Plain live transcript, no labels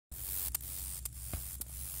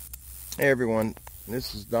Hey everyone,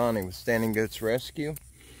 this is Donnie with Standing Goats Rescue.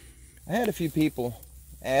 I had a few people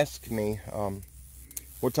ask me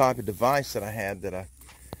what type of device that I had that I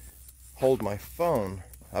hold my phone.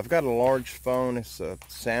 I've got a large phone. It's a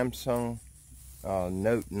Samsung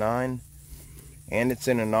Note 9, and it's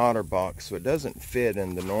in an OtterBox, so it doesn't fit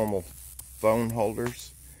in the normal phone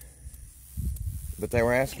holders. But they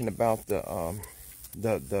were asking about the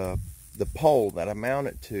pole that I mount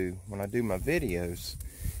it to when I do my videos.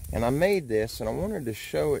 And I made this, and I wanted to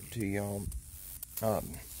show it to y'all. I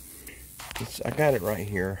got it right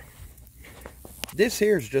here. This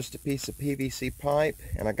here is just a piece of PVC pipe,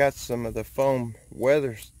 and I got some of the foam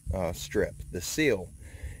weather strip, the seal,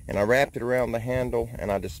 and I wrapped it around the handle,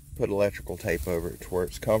 and I just put electrical tape over it to where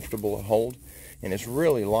it's comfortable to hold, and it's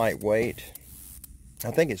really lightweight.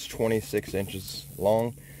 I think it's 26 inches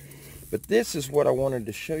long. But this is what I wanted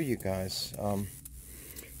to show you guys.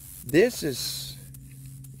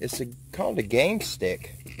 It's called a game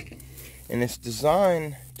stick, and it's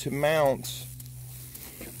designed to mount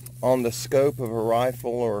on the scope of a rifle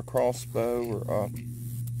or a crossbow, or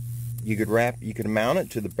you could mount it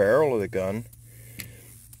to the barrel of the gun,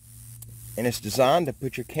 and it's designed to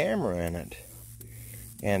put your camera in it.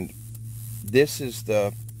 And this is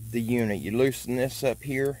the unit. You loosen this up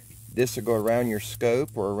here. This will go around your scope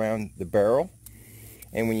or around the barrel.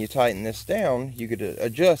 And when you tighten this down, you could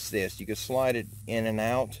adjust this. You could slide it in and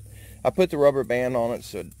out. I put the rubber band on it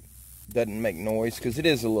so it doesn't make noise, because it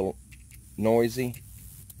is a little noisy.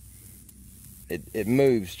 It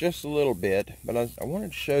moves just a little bit, but I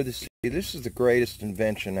wanted to show this to you. This is the greatest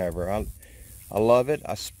invention ever. I love it.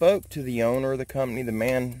 I spoke to the owner of the company. The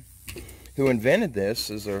man who invented this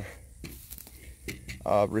is a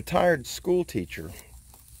retired school teacher.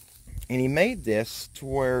 And he made this to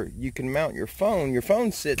where you can mount your phone. Your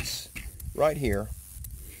phone sits right here,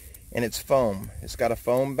 and it's foam. It's got a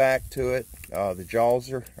foam back to it. The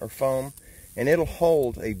jaws are foam, and it'll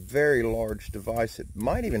hold a very large device. It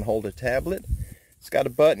might even hold a tablet. It's got a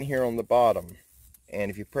button here on the bottom,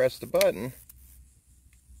 and if you press the button,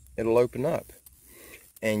 it'll open up.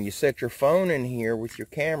 And you set your phone in here with your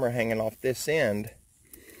camera hanging off this end,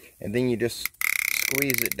 and then you just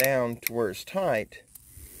squeeze it down to where it's tight.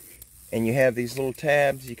 And you have these little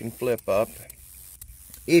tabs you can flip up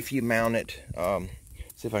if you mount it.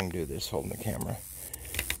 See if I can do this holding the camera.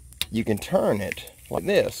 You can turn it like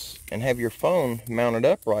this and have your phone mounted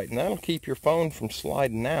upright, and that'll keep your phone from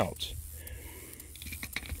sliding out.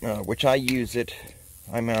 Which I use it.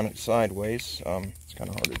 I mount it sideways. It's kind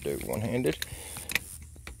of hard to do one-handed.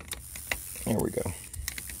 There we go.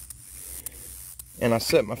 And I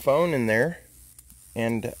set my phone in there,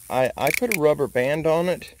 and I put a rubber band on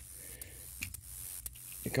it,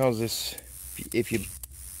 because if you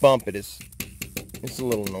bump it, it's a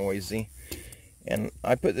little noisy. And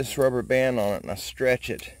I put this rubber band on it, and I stretch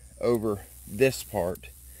it over this part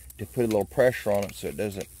to put a little pressure on it so it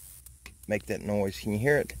doesn't make that noise. Can you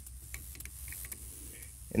hear it?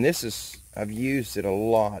 And I've used it a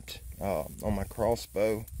lot on my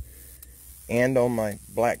crossbow and on my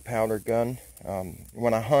black powder gun.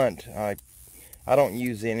 When I hunt, I don't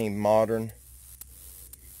use any modern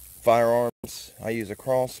firearms. I use a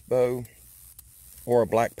crossbow or a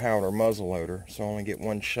black powder muzzleloader, so I only get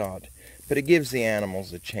one shot. But it gives the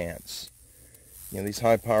animals a chance. You know, these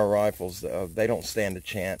high power rifles, they don't stand a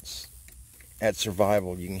chance at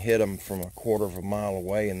survival. You can hit them from 1/4 of a mile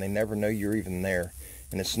away, and they never know you're even there.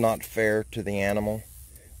 And it's not fair to the animal.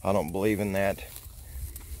 I don't believe in that.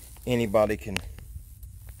 Anybody can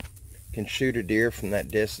shoot a deer from that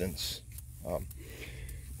distance.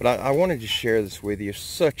 But I wanted to share this with you.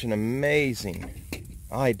 Such an amazing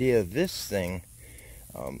idea. This thing,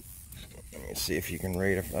 let me see if you can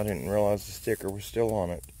read it. I didn't realize the sticker was still on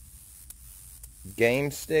it. Game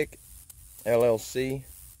Stick, LLC.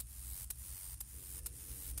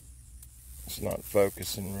 It's not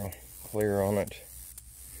focusing real clear on it.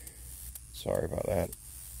 Sorry about that.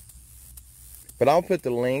 But I'll put the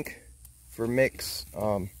link for Mick's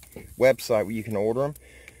website where you can order them.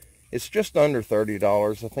 It's just under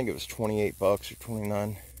 $30. I think it was 28 bucks or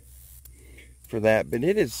 29 for that. But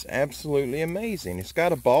it is absolutely amazing. It's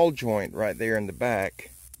got a ball joint right there in the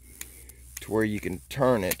back to where you can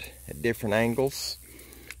turn it at different angles.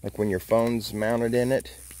 Like when your phone's mounted in it,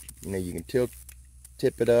 you know, you can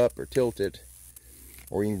tip it up or tilt it,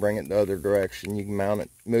 or you can bring it the other direction. You can mount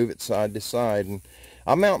it, move it side to side. And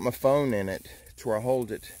I mount my phone in it to where I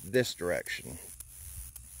hold it this direction.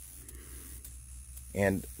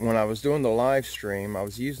 And when I was doing the live stream, I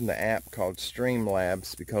was using the app called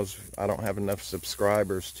Streamlabs, because I don't have enough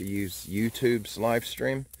subscribers to use YouTube's live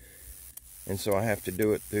stream. And so I have to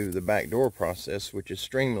do it through the backdoor process, which is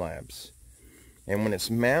Streamlabs. And when it's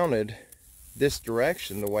mounted this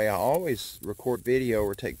direction, the way I always record video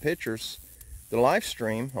or take pictures, the live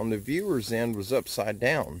stream on the viewer's end was upside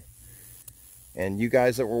down. And you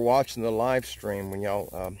guys that were watching the live stream, when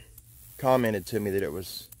y'all commented to me that it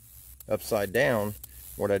was upside down,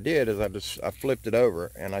 what I did is I flipped it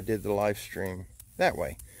over and I did the live stream that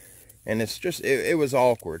way. And it's just, it was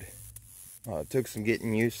awkward. It took some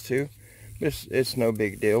getting used to. It's no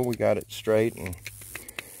big deal. We got it straight.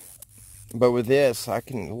 But with this, I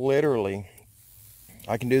can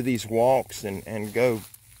do these walks and go.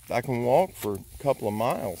 I can walk for a couple of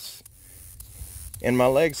miles. And my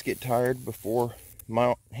legs get tired before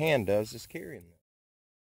my hand does is carrying them.